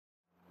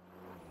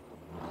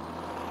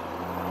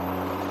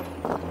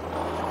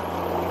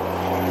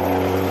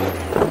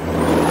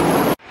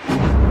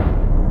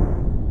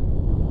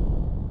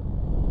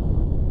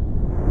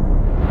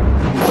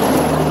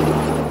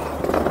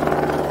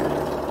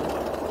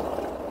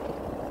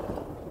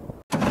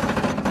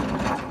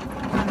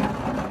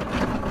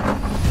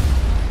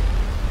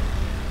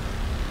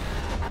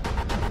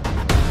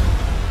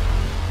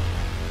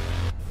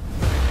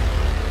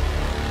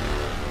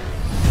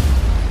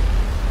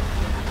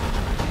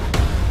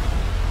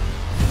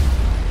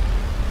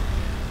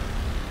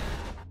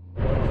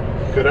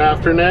Good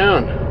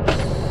afternoon.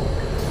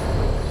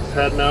 Just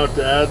heading out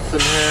to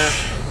Edmonton here,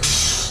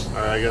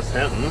 or I guess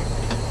Hinton,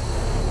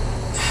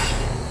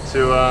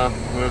 to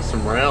move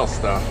some rail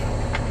stuff.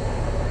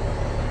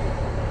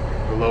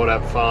 We load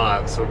at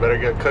 5, so we better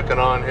get cooking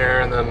on here,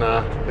 and then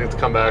I think it's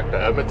come back to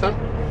Edmonton.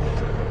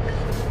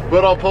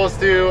 But I'll post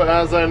to you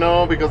as I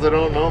know, because I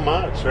don't know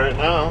much right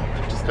now.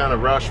 Just kind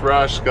of rush.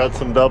 Got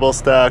some double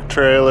stack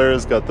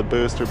trailers, got the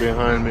booster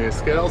behind me.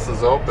 Scales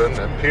is open, it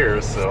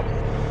appears, so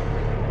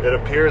it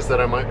appears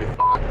that I might be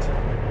fucked.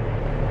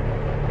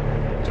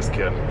 Just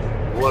kidding.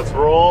 Let's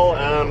roll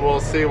and we'll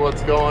see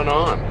what's going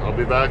on. I'll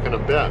be back in a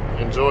bit.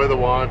 Enjoy the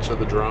watch of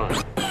the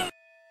drive.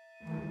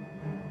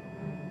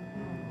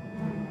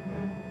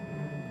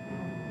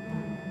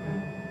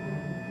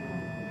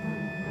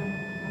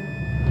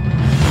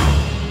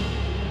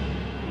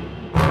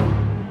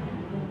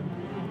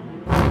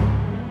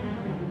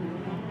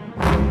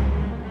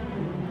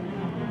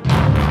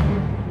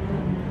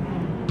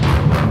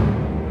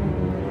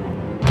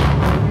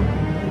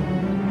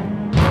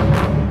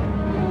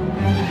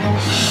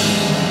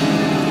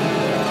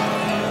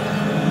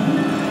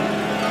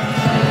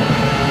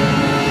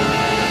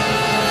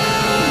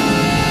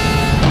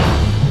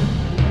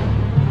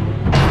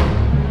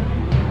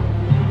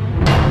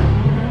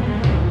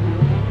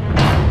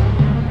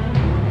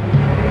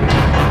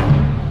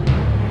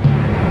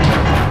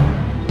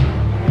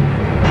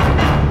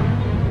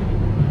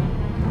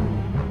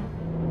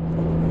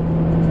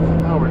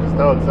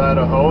 Outside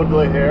of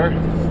Hoadley here.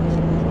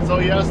 So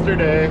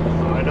yesterday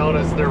I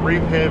noticed they're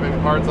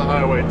repaving parts of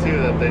Highway 2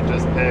 that they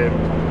just paved,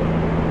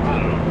 I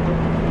don't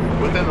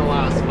know, within the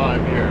last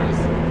 5 years.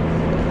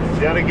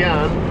 Yet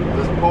again,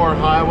 this poor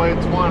Highway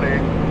 20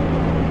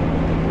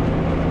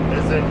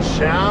 is in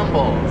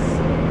shambles.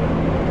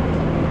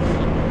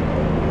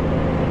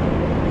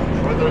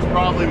 But there's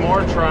probably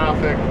more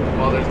traffic.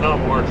 Well, there's not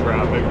more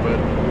traffic, but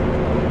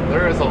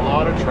there is a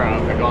lot of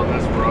traffic on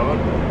this road.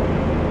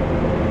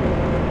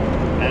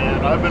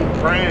 And I've been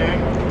praying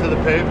to the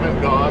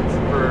pavement gods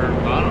for,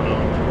 I don't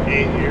know,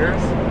 8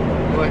 years.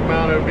 I'm like,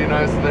 man, it would be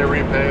nice if they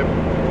repave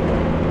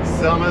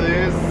some of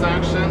these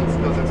sections,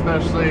 because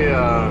especially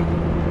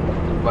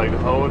like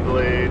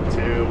Hoadley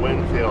to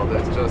Winfield,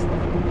 it's just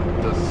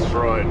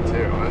destroyed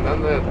too. And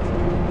then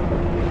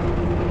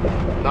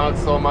not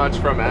so much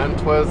from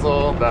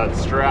Entwistle, that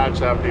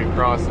stretch after you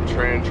cross the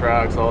train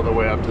tracks all the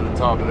way up to the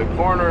top of the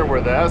corner where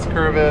the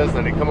S-curve is,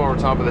 then you come over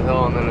top of the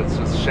hill and then it's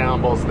just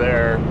shambles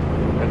there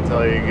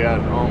until you get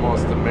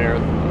almost to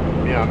Marathon.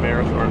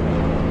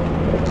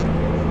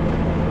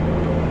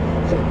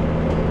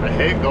 I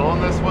hate going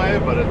this way,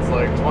 but it's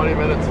like 20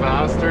 minutes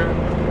faster.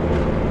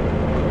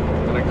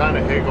 And I kind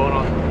of hate going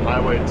on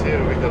Highway 2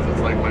 because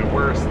it's like my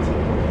worst,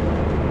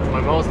 it's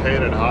my most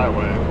hated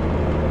highway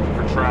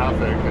for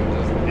traffic and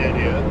just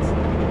idiots.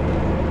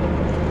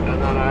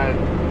 And then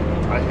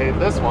I hate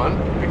this one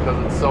because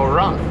it's so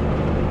rough.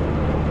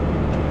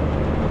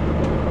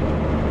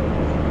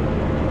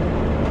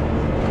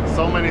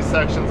 So many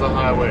sections of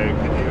highway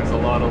could use a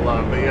lot of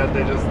love, but yet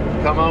they just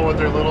come out with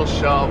their little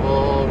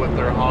shovel, with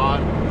their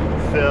hot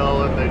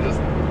fill, and they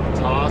just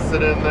toss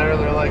it in there.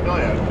 They're like, oh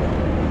yeah,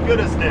 good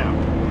as new.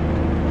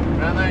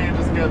 And then you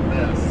just get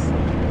this.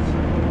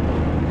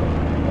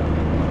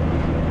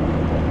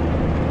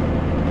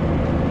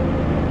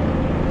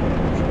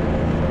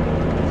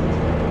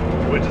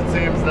 Which it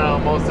seems now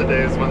most of the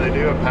days when they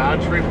do a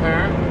patch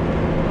repair,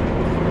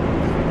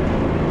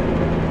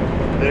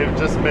 they've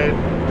just made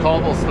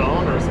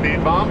cobblestone or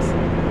speed bumps.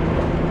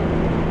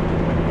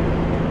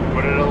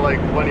 But it'll,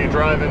 like, when you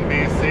drive in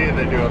BC,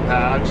 they do a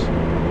patch.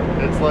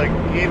 It's like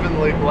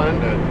evenly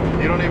blended.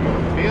 You don't even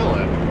feel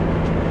it.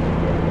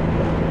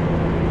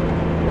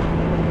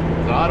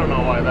 So I don't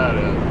know why that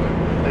is.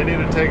 But they need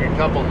to take a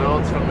couple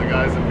notes from the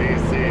guys in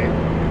BC.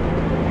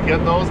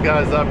 Get those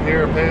guys up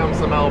here, pay them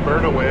some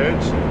Alberta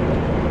wage,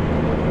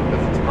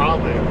 because it's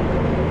probably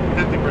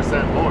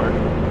 50% more,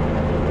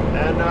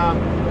 and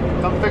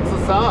come fix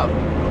us up.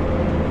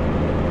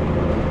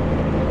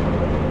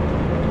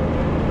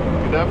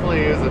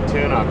 Definitely use a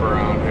tune-up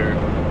around here.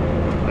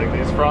 Like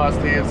these frost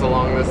heaves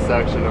along this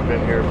section have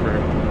been here for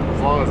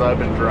as long as I've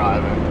been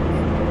driving.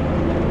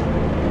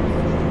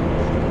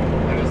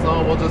 They just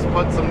thought, we'll just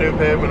put some new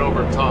pavement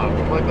over top.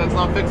 I'm like, that's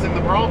not fixing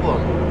the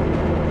problem.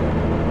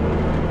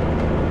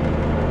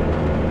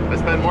 I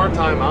spend more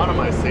time out of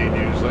my seat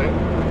usually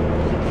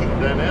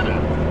than in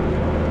it.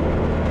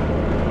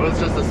 But it's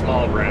just a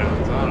small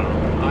brand, so I don't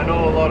know. I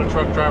know a lot of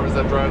truck drivers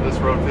that drive this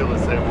road feel the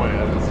same way.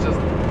 It's just,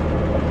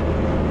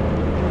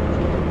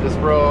 this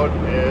road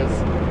is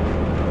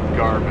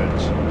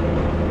garbage.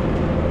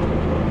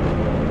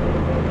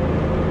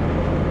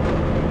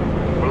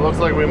 But it looks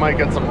like we might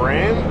get some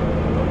rain,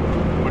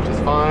 which is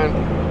fine.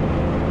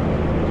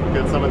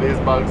 Get some of these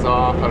bugs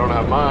off. I don't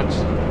have much,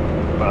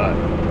 but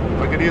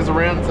I could use a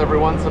rinse every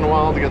once in a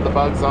while to get the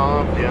bugs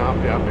off. Yeah.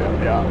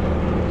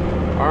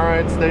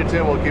 Alright, stay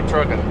tuned. We'll keep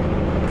trucking.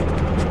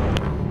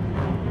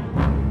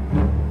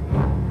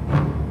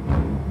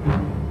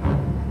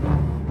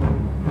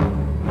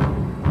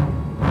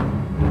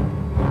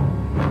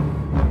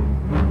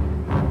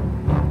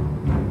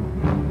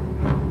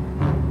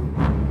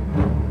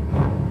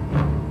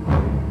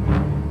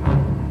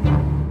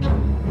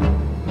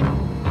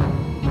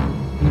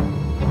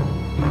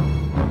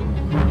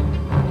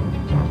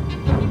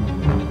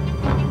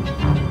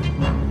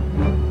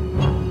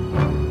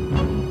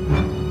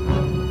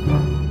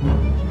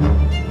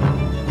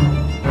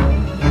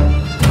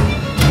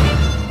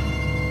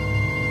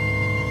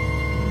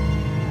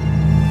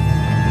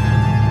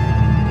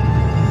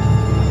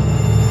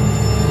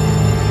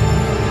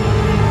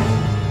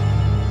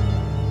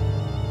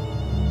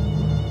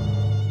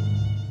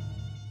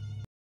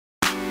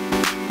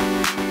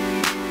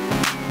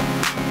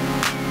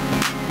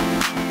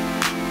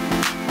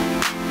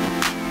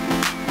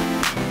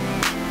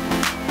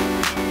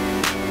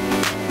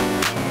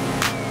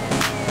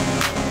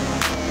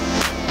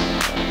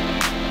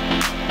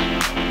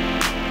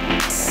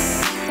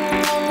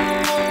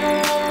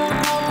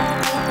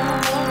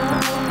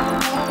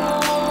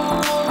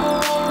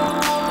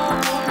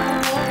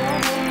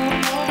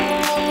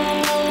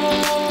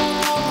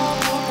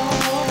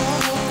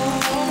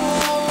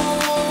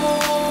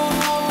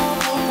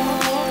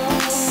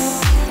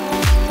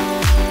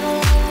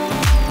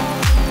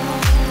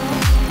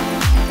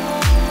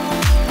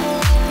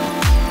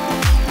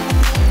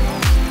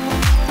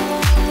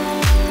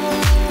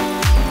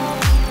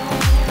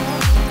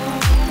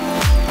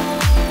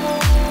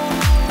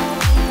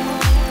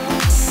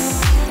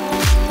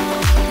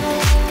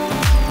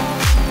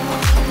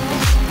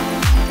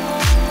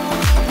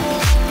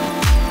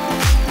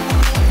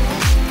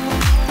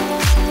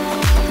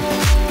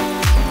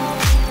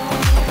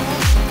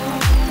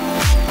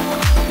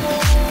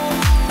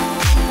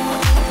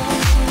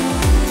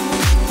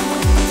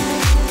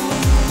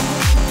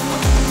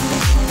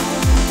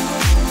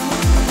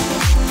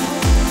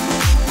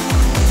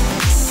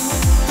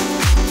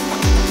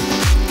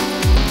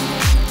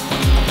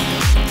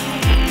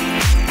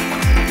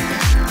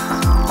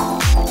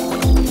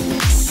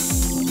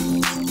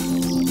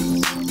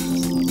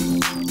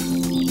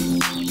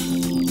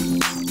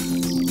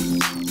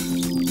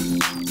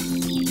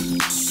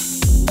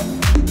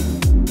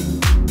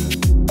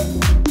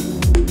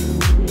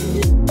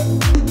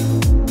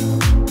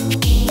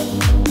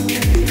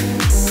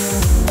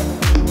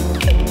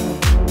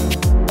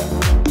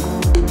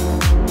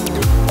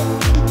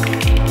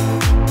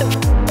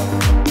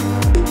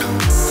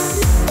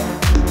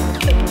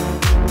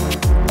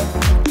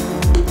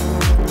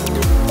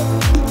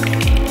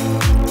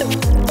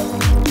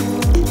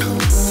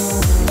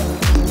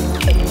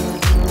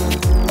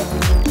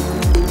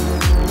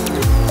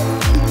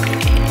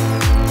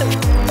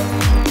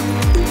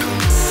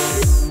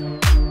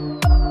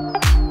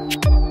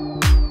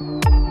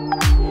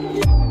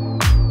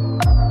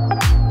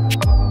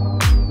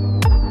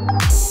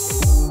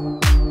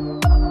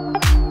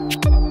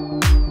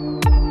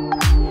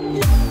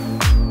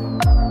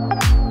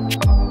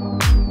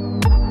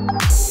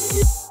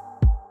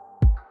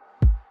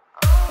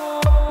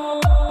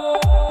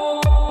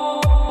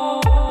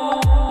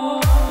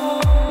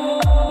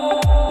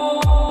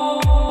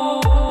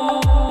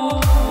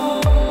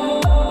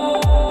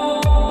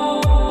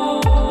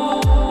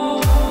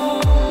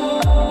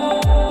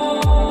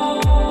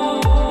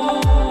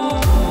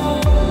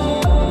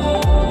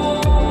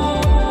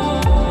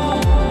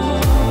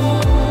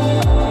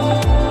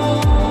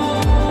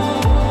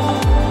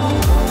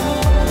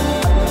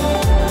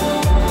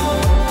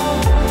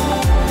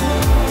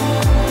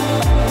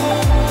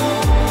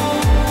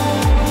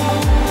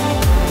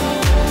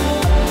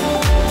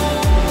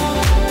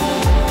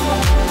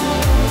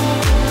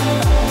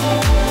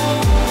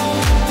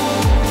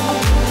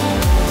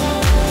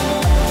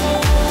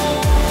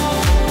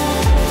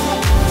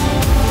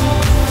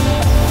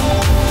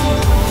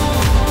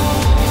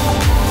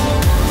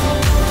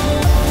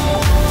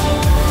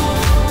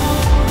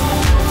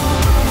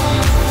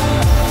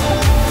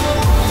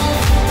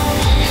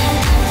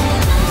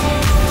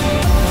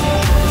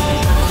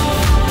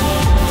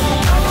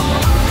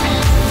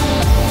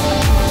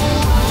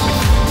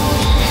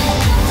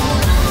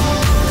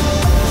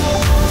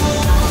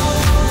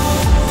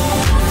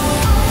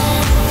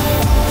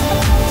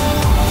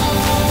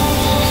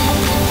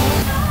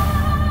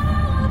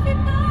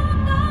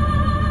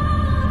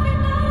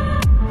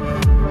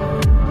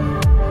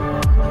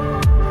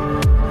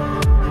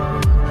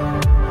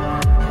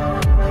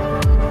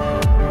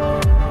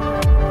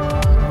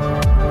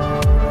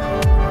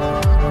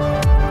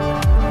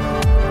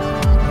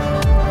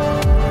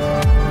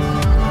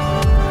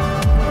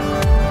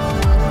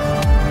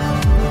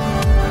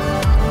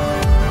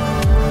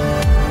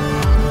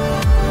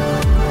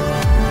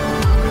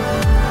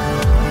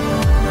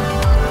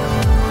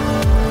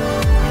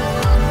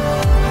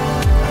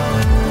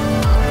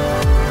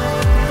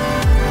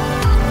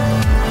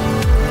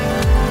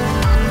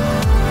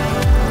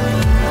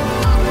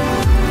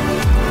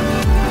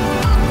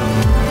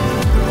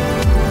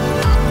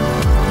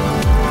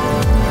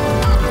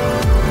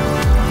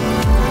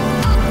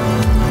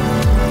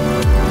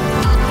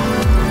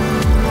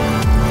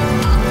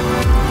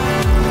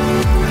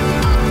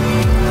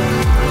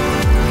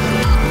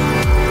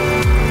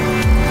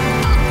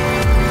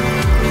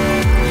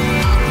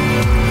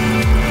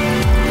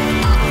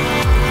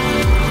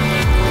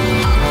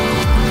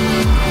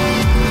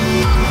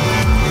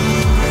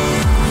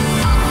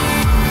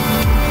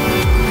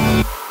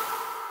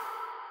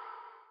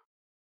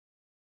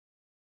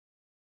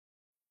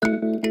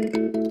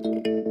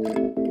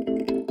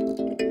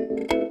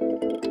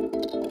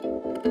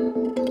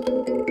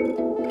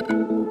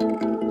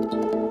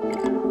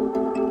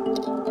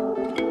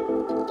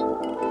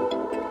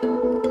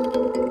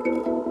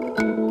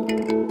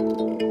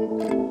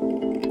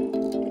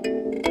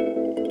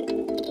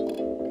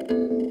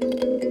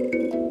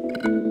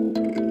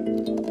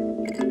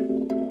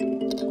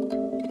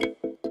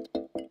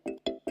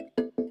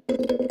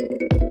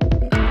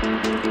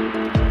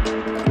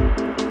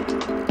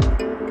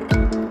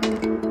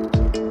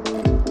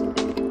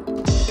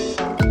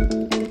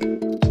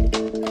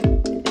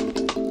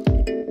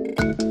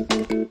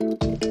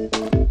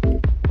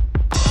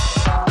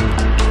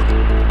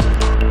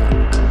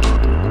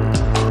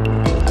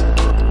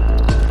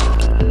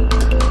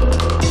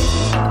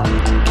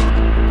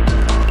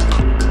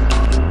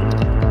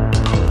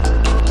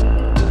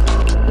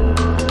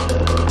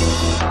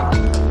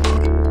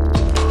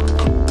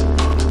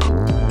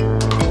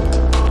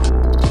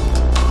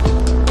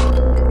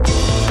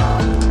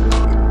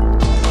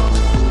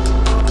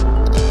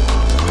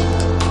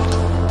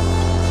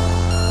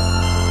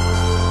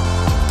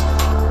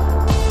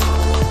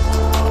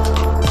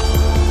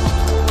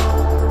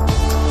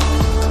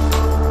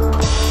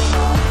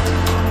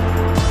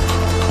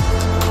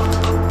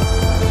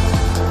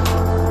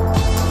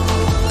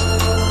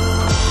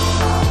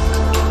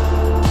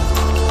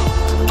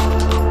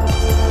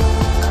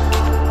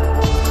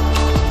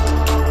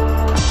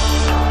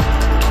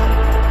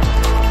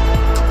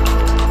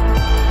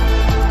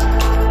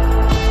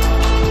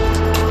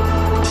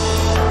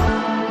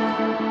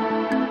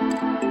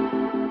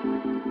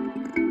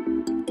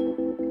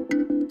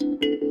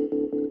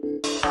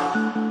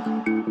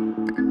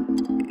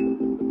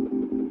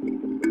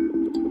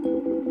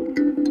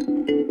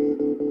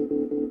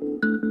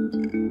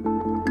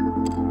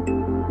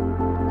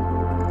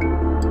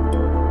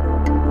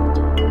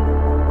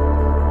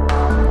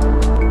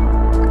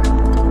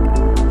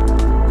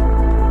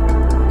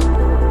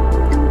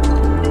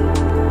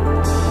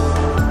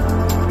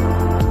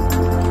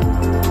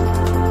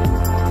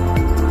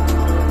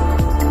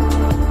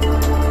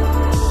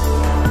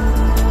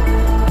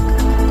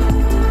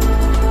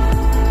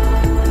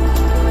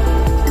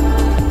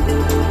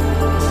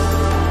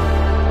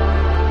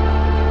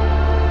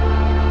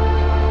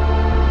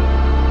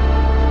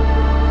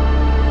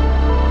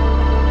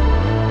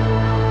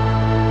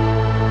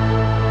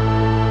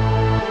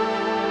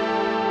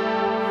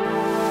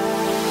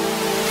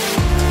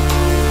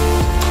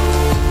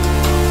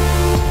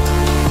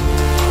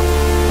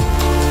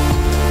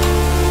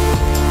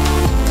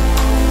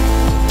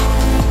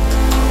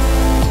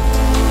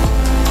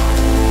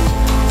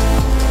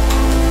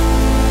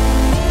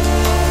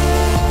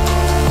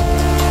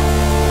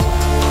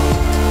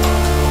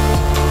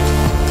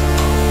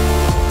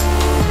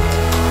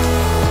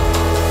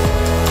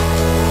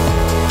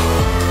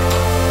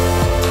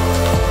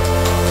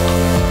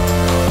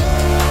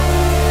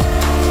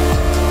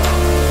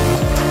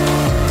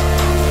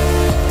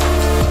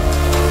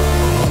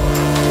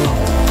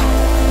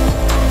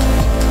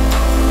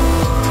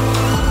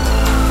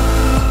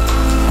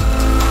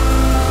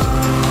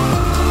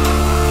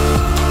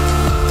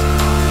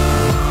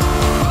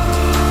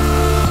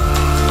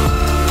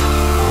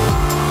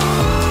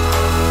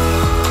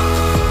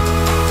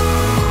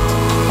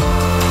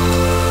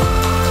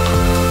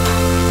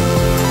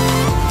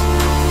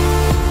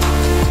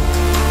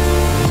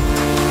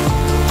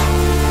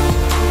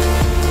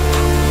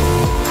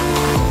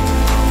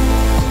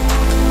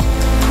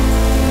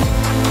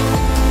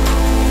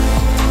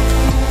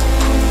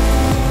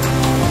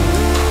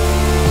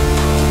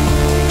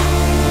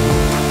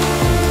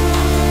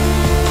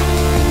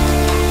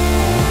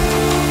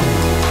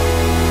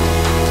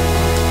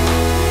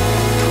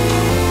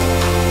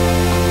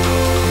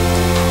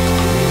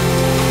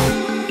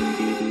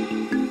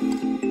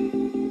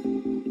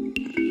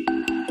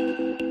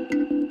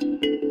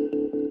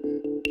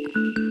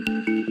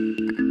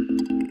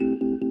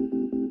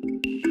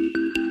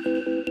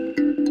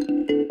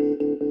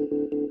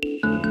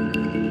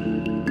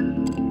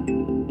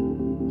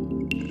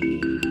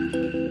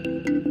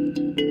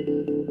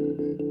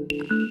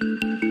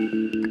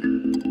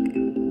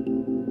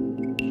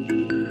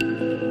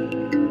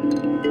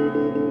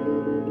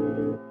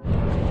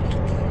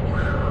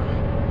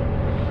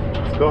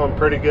 Going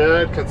pretty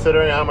good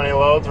considering how many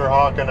loads we're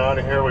hawking out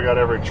of here. We got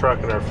every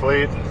truck in our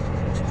fleet.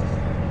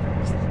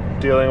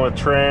 Dealing with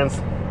trains.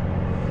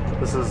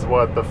 This is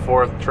what, the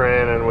 4th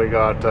train, and we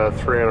got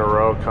 3 in a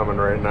row coming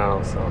right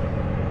now, so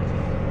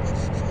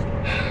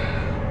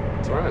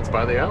it's alright, it's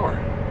by the hour.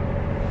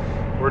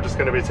 We're just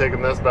going to be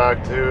taking this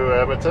back to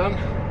Edmonton,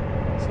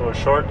 so a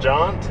short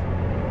jaunt,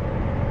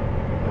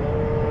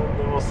 and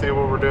then we'll see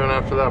what we're doing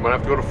after that. Might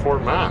have to go to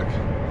Fort Mac,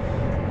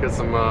 get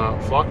some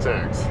flock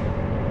tanks,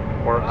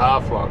 or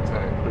a flock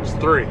tank. There's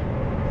 3,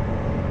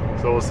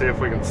 so we'll see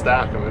if we can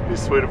stack them. It'd be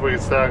sweet if we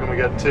could stack them and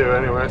get 2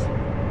 anyways.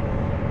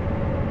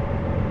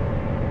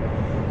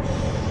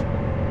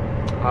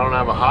 I don't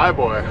have a high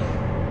boy,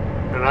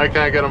 and I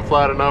can't get them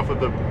flat enough with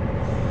the,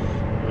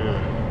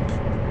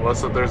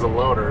 unless if there's a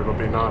loader, it'll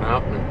be not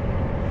happening.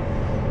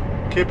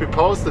 Keep you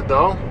posted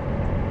though.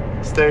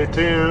 Stay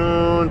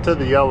tuned to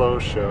the Yellow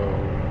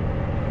Show.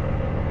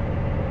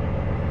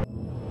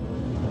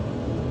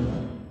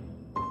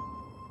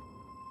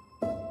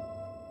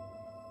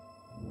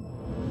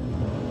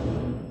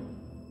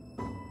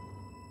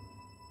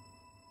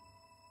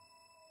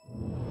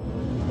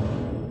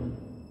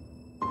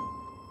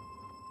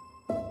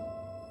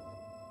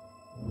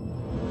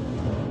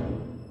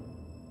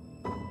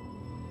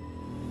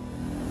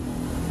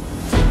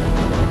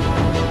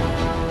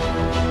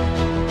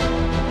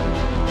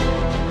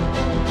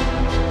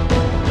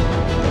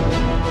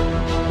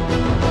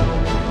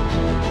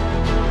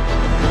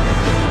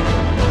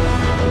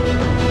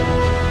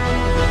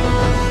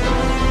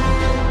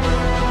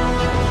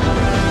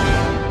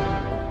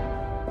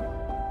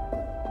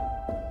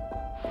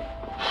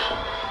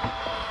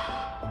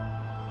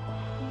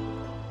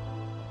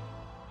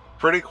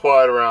 Pretty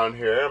quiet around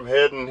here. I'm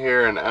hidden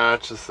here in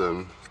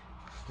Atchison.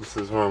 This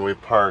is where we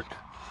park.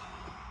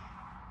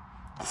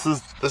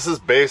 This is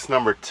base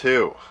number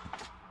 2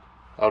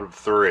 out of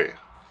 3.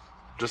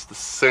 Just a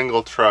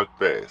single truck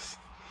base.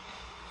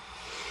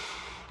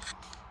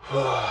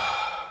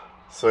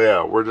 So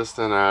yeah, we're just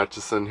in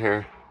Atchison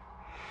here.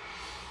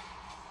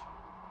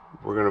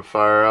 We're gonna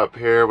fire up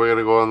here. We're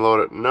gonna go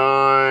unload at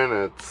 9.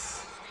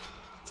 It's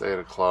 8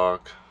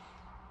 o'clock.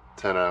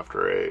 10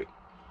 after 8.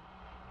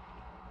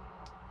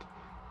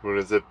 We're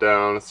gonna zip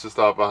down. It's just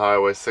off of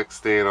Highway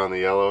 16 on the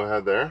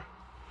Yellowhead there.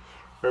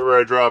 Right where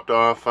I dropped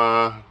off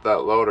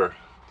that loader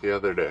the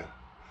other day.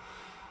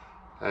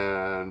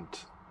 And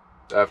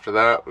after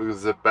that, we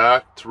zip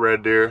back to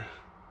Red Deer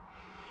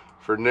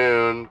for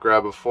noon,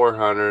 grab a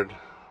 400,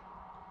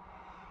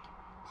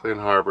 Clean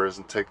Harbors,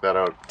 and take that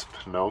out to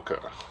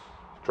Pinoca.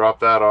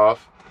 Drop that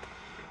off,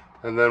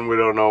 and then we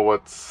don't know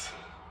what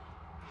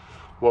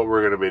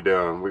we're gonna be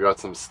doing. We got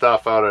some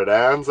stuff out at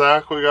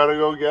Anzac we gotta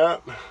go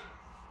get.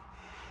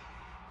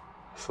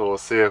 So we'll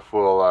see if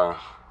we'll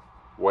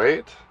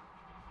wait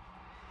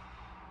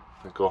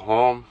and go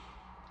home,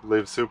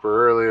 leave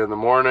super early in the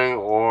morning,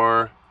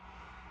 or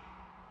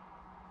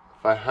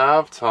if I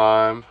have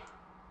time,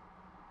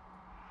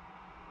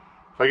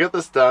 if I get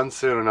this done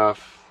soon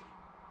enough,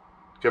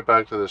 get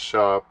back to the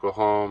shop, go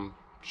home,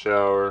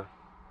 shower,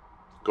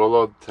 go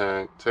load the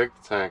tank, take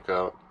the tank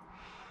out,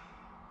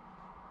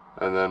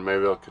 and then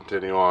maybe I'll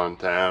continue on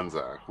to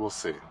Anzac. We'll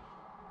see.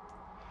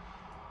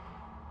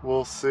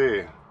 We'll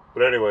see.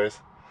 But anyways,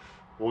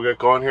 we'll get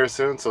going here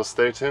soon, so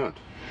stay tuned.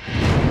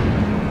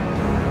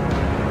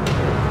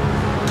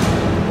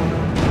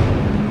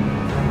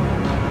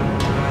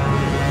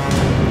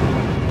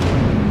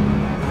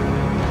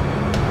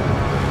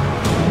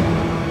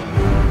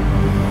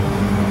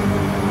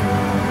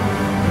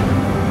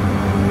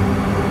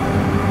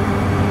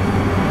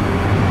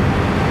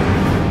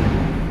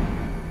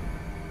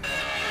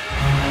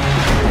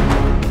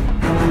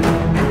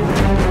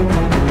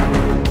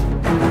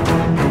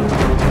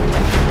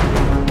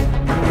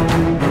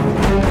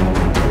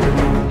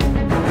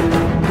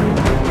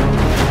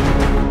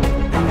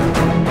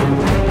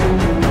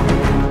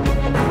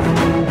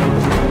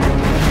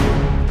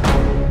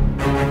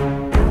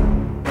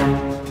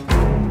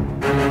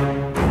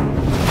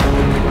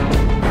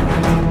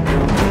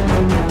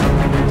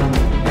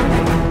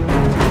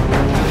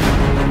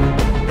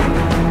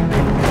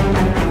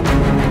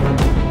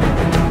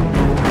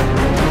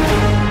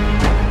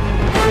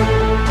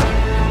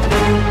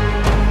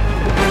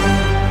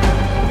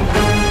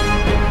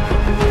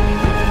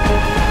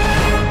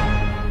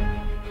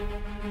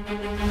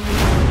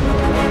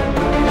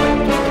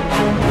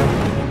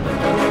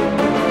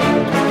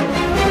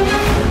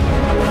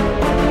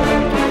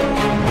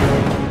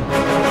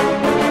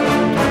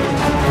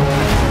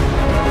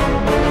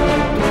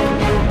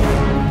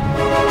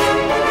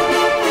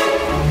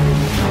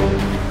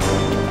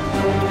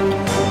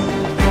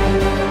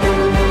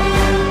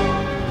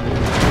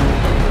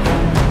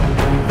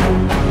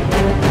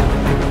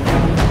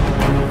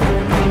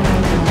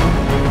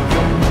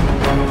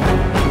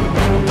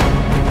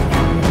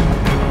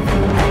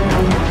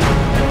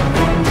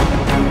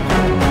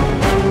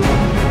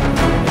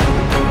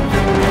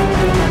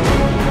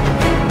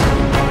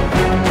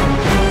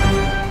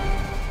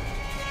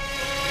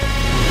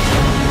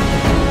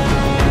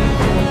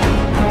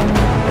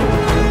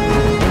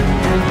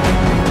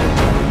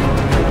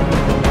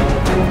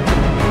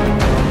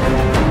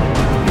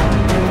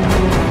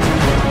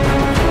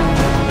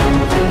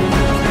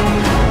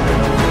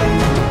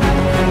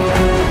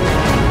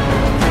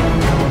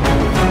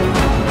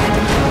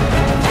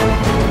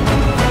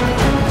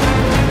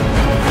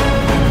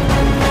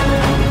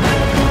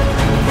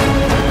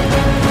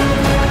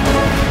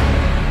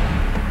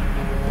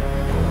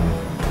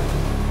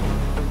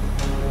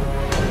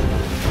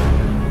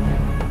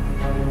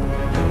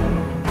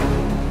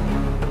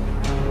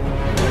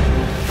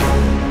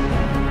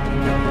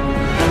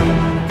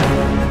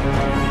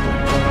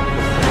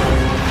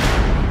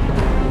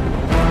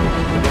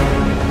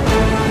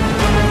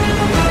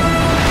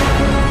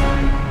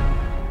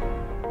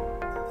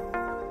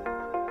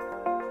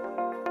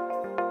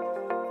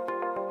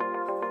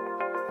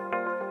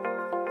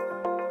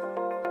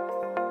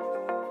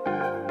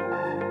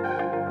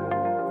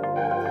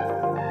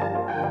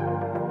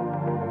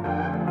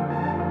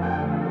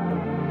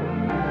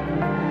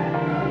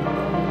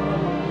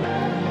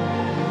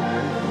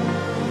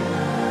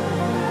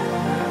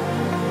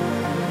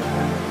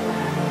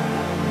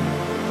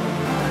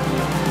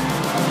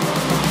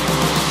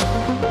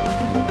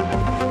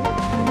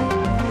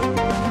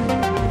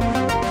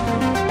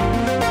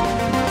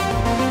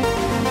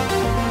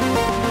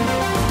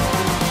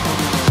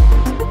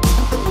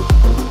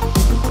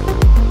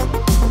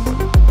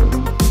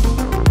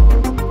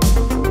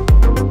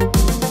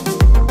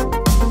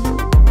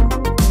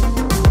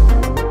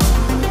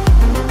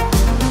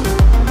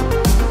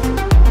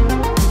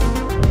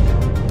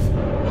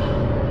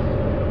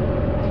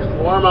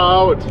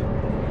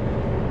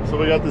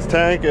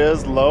 tank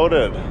is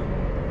loaded.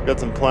 Got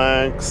some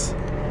planks.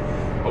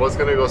 I was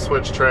gonna go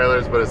switch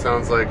trailers, but it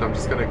sounds like I'm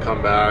just gonna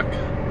come back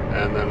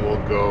and then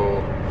we'll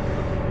go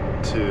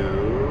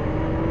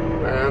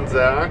to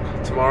Anzac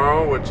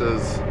tomorrow, which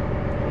is,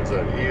 what's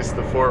that, east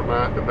of Fort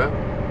Mac a bit.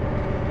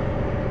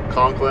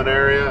 Conklin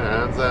area,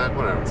 Anzac,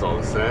 whatever, it's all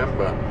the same,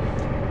 but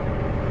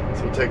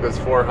so we'll take this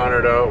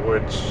 400 out,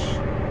 which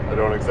I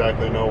don't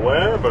exactly know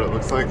where, but it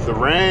looks like the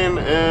rain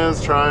is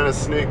trying to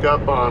sneak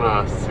up on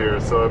us here,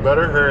 so I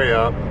better hurry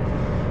up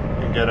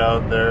and get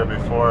out there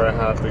before I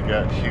have to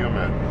get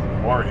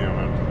more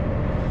humid.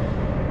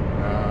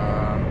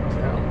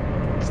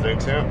 Yeah, stay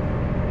tuned.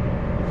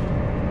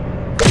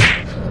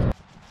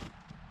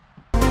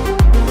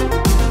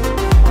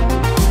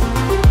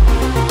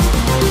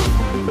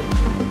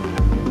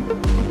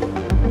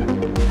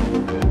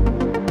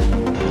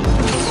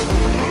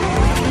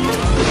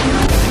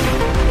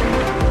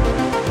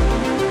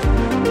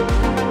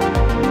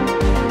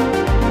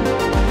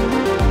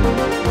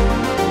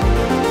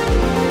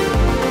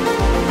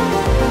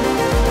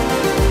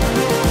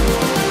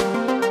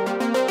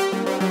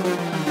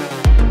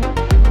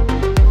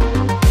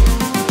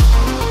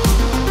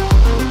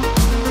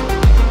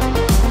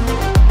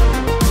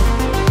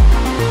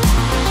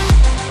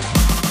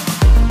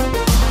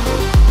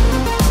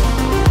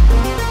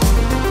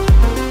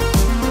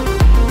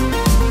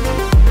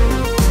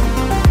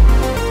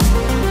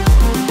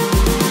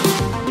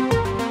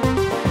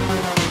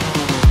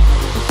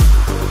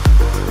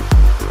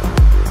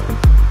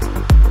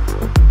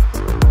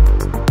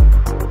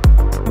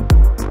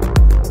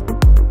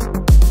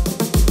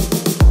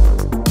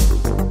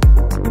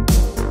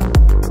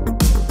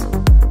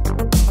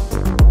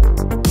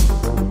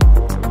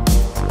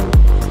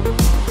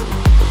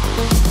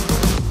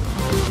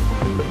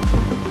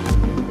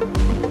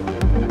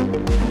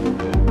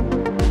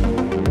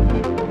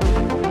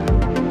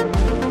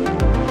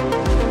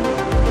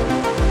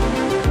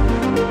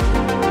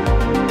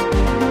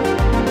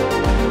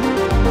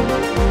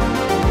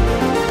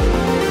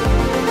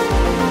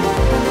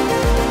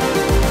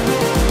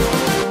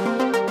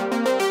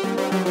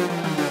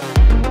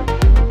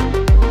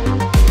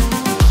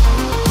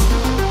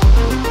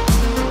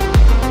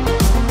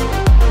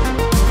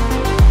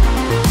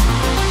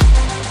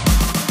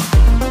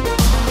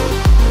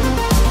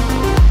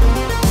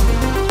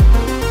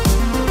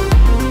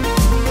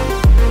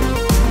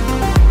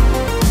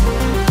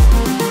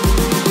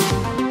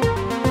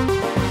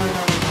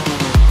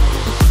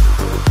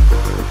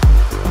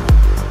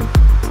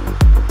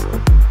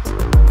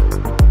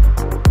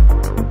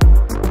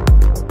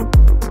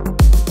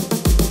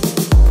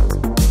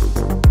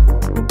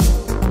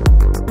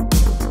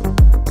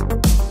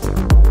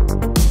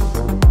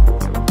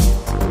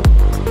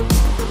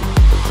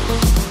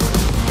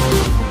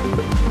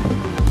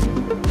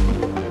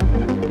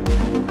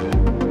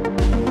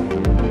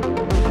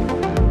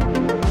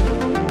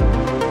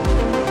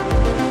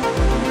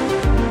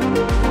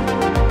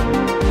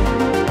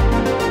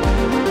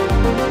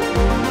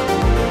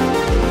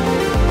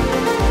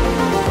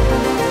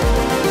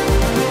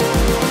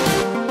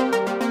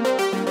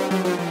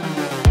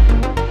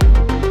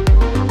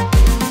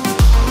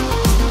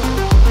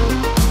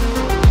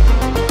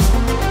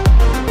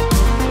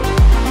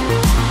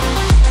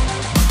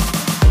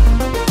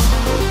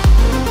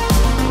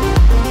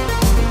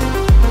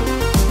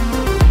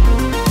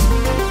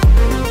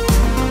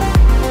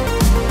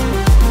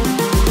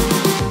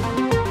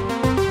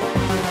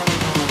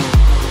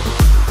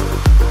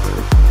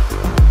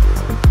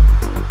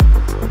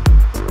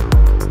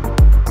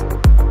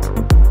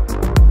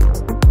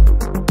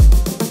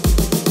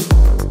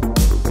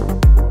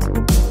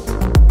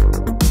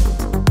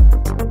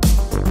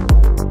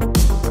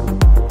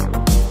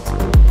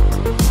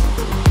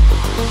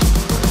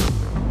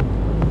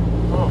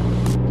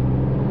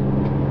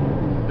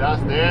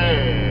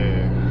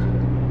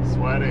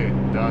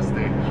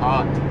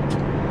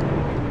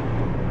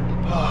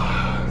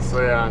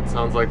 So yeah, it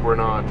sounds like we're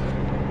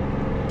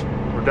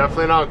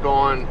definitely not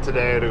going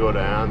today to go to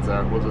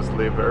Anzac. We'll just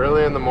leave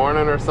early in the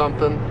morning or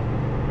something.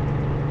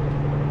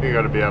 You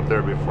gotta be up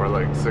there before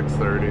like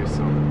 6:30,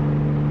 so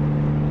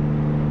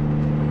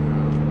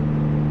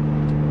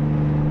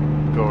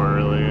yeah. Go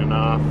early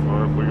enough,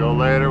 or if we go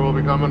later, we'll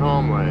be coming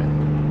home late.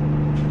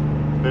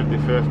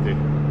 50-50.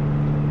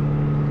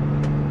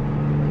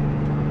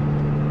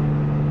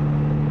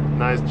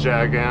 Nice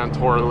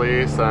Gigantor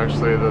lease.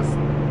 Actually, this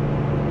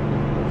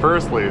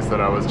first lease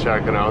that I was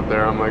checking out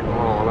there, I'm like,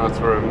 oh, that's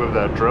where I moved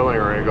that drilling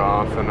rig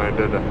off, and I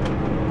did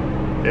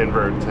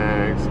invert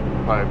tanks,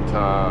 pipe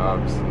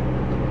tops,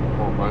 a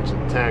whole bunch of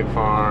tank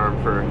farm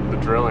for the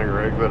drilling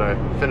rig that I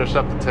finished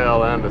up the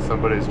tail end of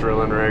somebody's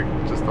drilling rig,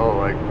 just all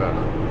like the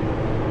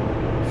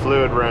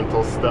fluid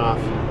rental stuff.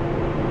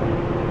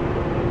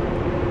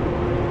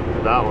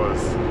 That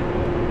was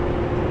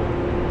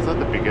that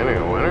the beginning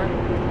of winter?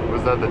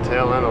 Was that the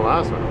tail end of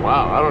last winter?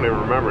 Wow, I don't even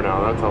remember now.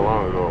 That's how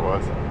long ago it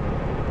was.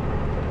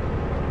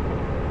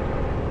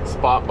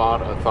 Spot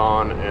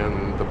bought-a-thon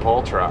in the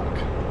pull truck.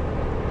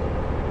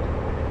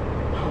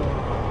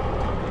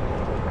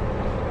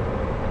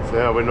 So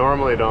yeah, we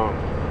normally don't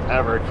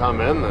ever come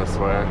in this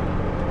way.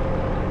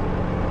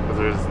 Because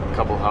there's a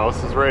couple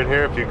houses right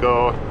here. If you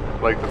go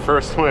like the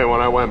first way when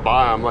I went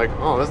by, I'm like,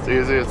 oh, that's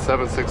easy, it's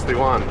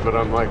 761. But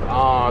I'm like,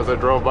 oh, as I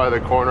drove by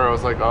the corner, I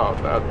was like, oh,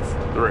 that's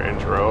the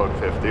Range Road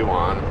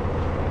 51.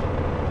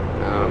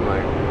 And I'm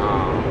like,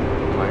 oh,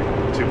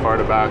 like too far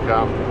to back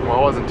up. Well,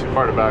 it wasn't too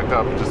far to back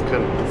up, just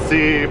couldn't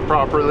see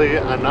properly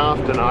enough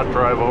to not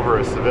drive over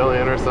a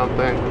civilian or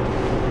something.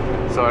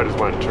 So I just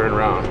went and turned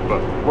around.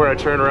 But where I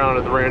turned around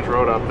at the Range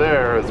Road up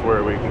there is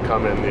where we can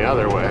come in the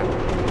other way.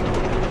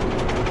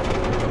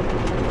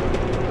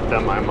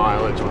 Then my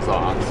mileage was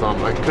off, so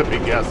I'm like, could be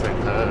guessing.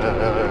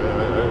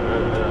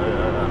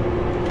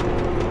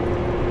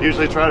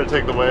 Usually try to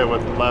take the way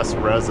with less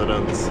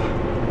residents, so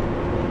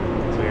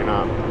you're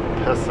not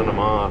pissing them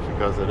off,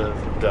 because it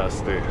is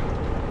dusty.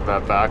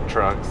 That back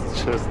truck's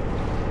just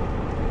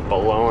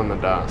blowing the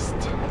dust.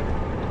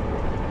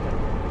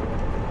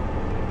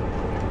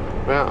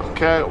 Yeah,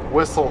 okay,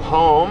 whistle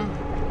home.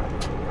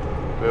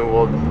 Maybe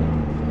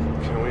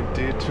can we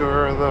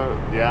detour the,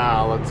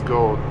 yeah, let's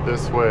go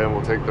this way and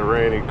we'll take the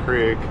Rainy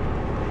Creek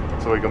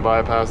so we can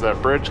bypass that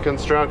bridge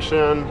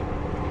construction.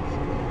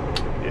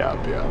 Yeah,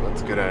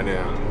 that's a good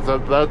idea. So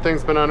that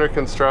thing's been under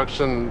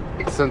construction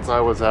since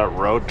I was at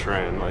Road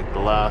Train, like the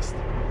last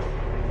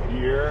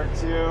year or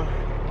two.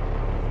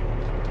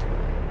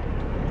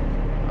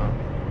 Oh.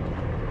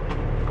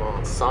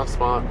 Well, soft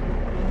spot.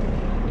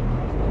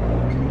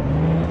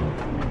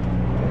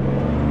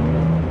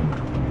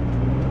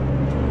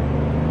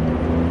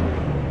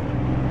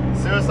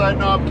 Suicide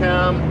knob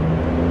cam.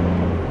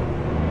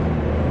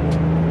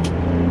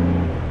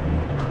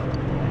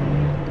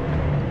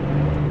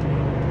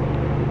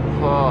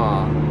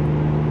 Oh.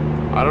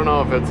 I don't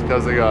know if it's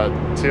because they got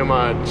too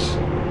much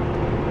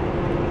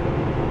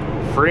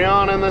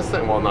Freon in this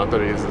thing. Well, not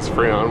that it uses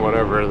Freon,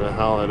 whatever the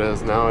hell it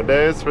is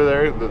nowadays for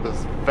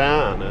this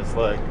fan is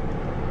like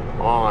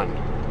on.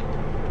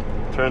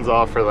 Turns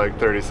off for like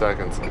 30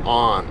 seconds.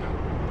 On.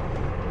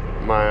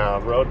 My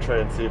Road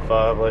Train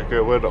C5, like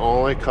it would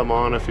only come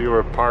on if you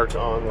were parked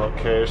on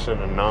location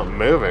and not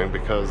moving,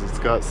 because it's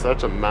got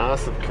such a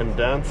massive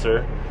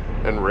condenser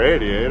and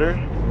radiator.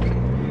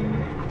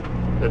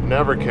 It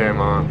never came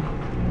on.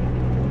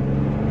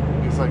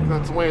 He's like,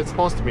 that's the way it's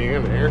supposed to be,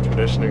 and the air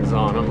conditioning's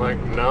on. I'm like,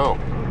 no.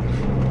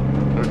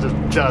 They're just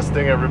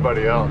dusting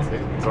everybody else. See,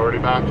 it's already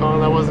back on.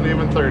 That wasn't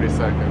even 30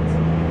 seconds.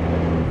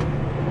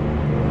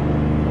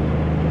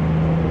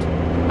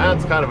 And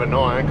it's kind of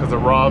annoying because it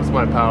robs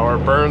my power,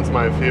 burns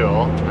my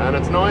fuel, and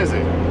it's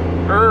noisy.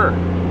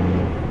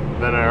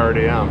 Than I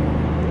already am.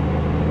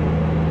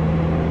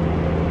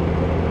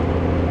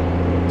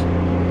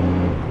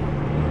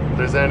 If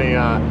there's any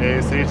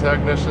AC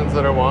technicians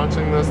that are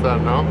watching this that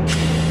know,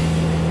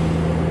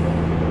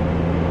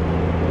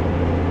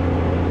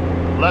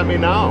 let me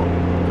know,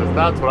 because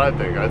that's what I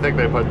think. I think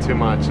they put too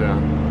much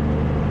in.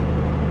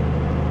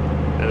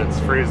 And it's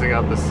freezing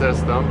up the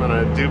system, and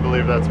I do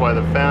believe that's why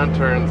the fan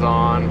turns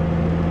on,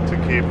 to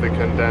keep the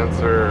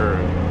condenser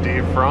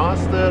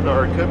defrosted,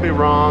 or it could be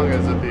wrong.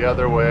 Is it the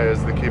other way,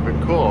 is to keep it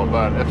cool?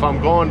 But if I'm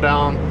going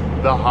down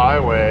the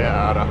highway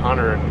at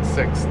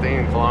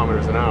 116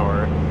 kilometers an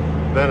hour,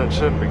 then it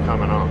shouldn't be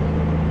coming on.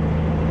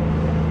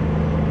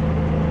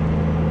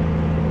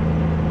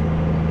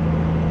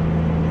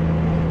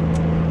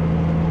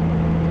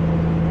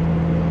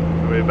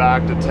 We'll be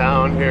back to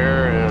town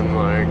here in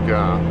like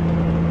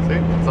see,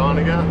 it's on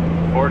again.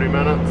 40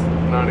 minutes,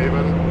 not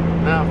even.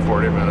 Nah,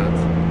 40 minutes.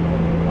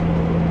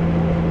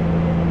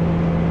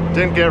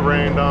 Didn't get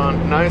rained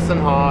on. Nice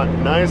and hot,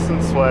 nice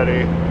and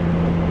sweaty.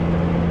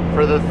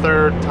 For the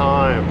third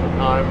time,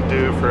 I'm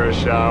due for a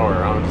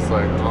shower. I'm just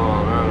like,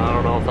 oh man, I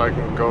don't know if I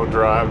can go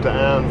drive to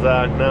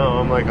Anzac now.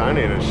 I'm like, I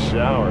need a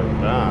shower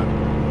bad.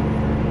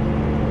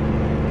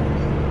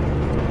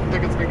 I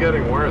think it's been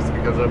getting worse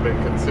because I've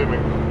been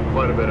consuming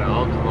quite a bit of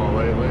alcohol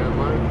lately. I'm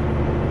like,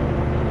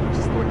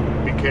 just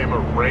like became a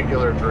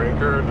regular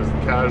drinker, just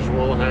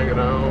casual, hanging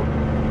out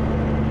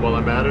while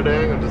I'm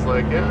editing. I'm just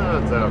like, yeah,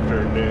 it's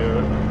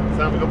afternoon, let's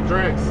have a couple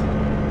drinks.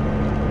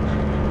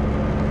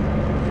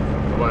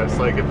 My wife's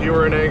like, if you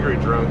were an angry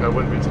drunk, I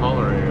wouldn't be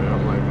tolerating it.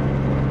 I'm like,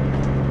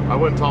 I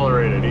wouldn't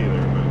tolerate it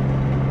either,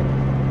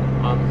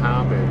 but I'm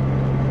happy.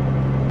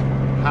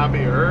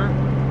 Happier.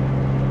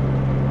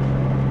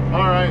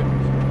 All right,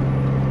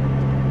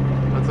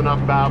 that's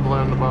enough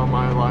babbling about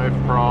my life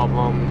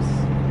problems.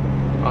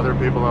 Other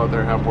people out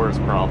there have worse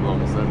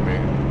problems than me.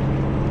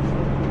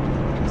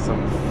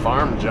 Some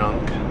farm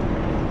junk.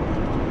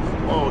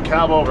 Whoa,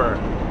 cab over.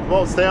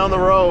 Whoa, stay on the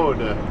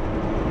road.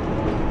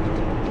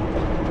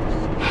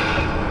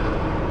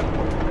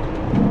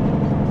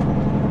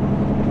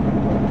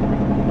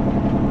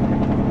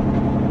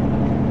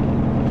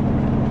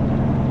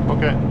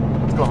 Okay,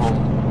 let's go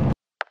home.